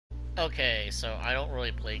Okay, so I don't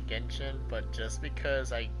really play Genshin, but just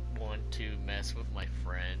because I want to mess with my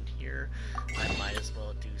friend here, I might as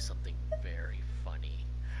well do something very funny.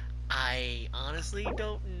 I honestly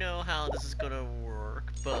don't know how this is gonna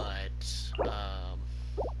work, but,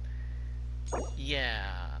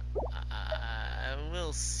 yeah,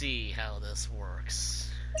 we'll see how this works.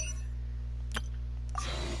 So,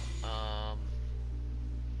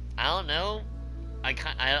 I don't know. I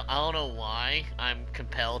don't know why I'm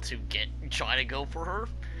compelled to try to go for her.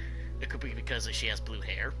 It could be because she has blue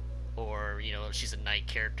hair, or you know she's a knight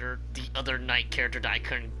character, the other knight character that I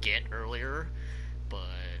couldn't get earlier. But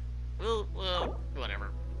well,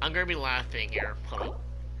 whatever. I'm gonna be laughing here. Hold on.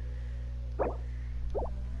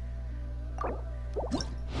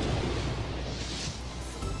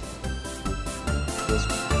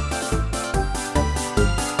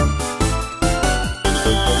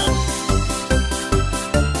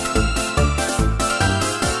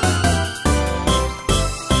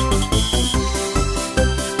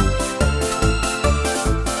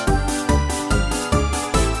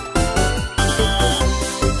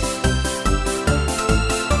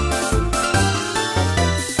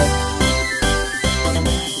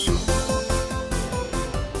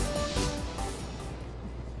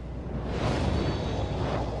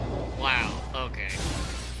 Wow, okay.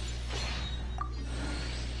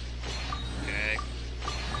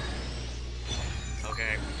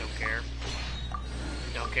 Okay, don't care.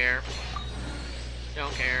 Don't care.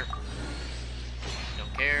 Don't care.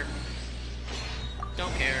 Don't care.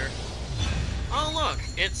 Don't care. Oh look,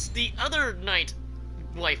 it's the other knight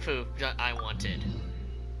waifu that I wanted.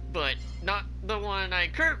 But not the one I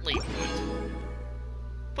currently put.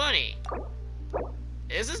 Funny.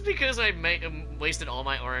 Is this because I wasted all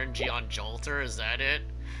my RNG on Jolter? Is that it?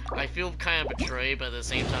 I feel kind of betrayed, but at the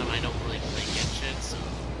same time, I don't really play Genshin, so...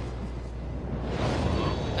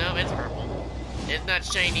 Oh, no, it's purple. It's not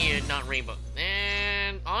shiny and not rainbow.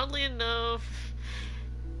 And oddly enough,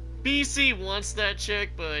 BC wants that chick,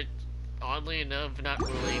 but oddly enough, not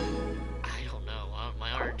really. I don't know. My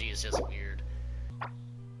RNG is just weird.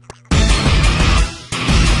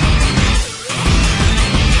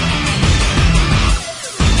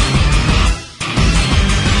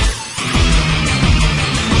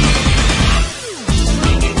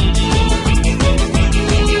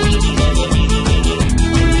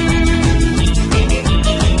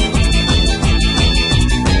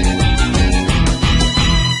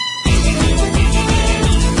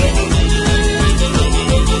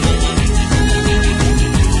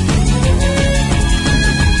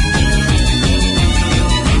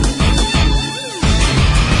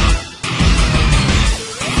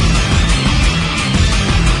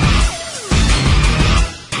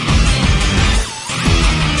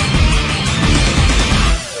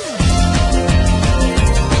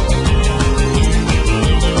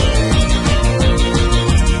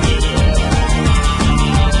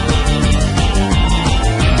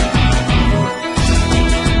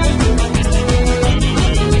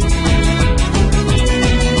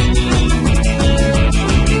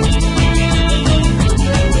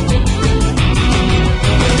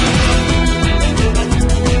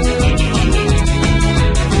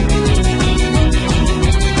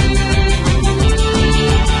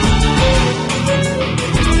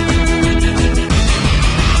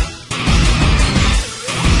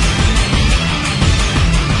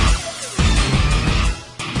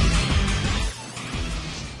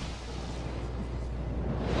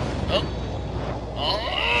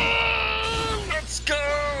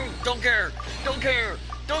 Don't care! Don't care!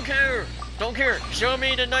 Don't care! Don't care! Show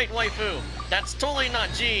me the knight waifu! That's totally not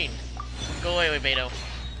Jean! Go away, Beto.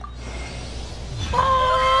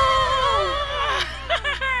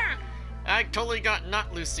 I totally got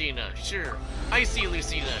not Lucina, sure. I see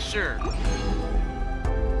Lucina, sure.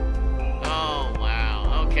 Oh,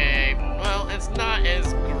 wow, okay. Well, it's not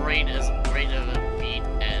as great of a beat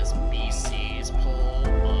as BC's poll,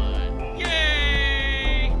 but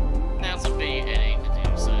yay! That's a big ending to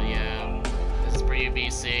do, so yeah. This is for you,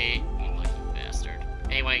 BC. You lucky bastard.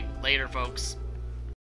 Anyway, later, folks.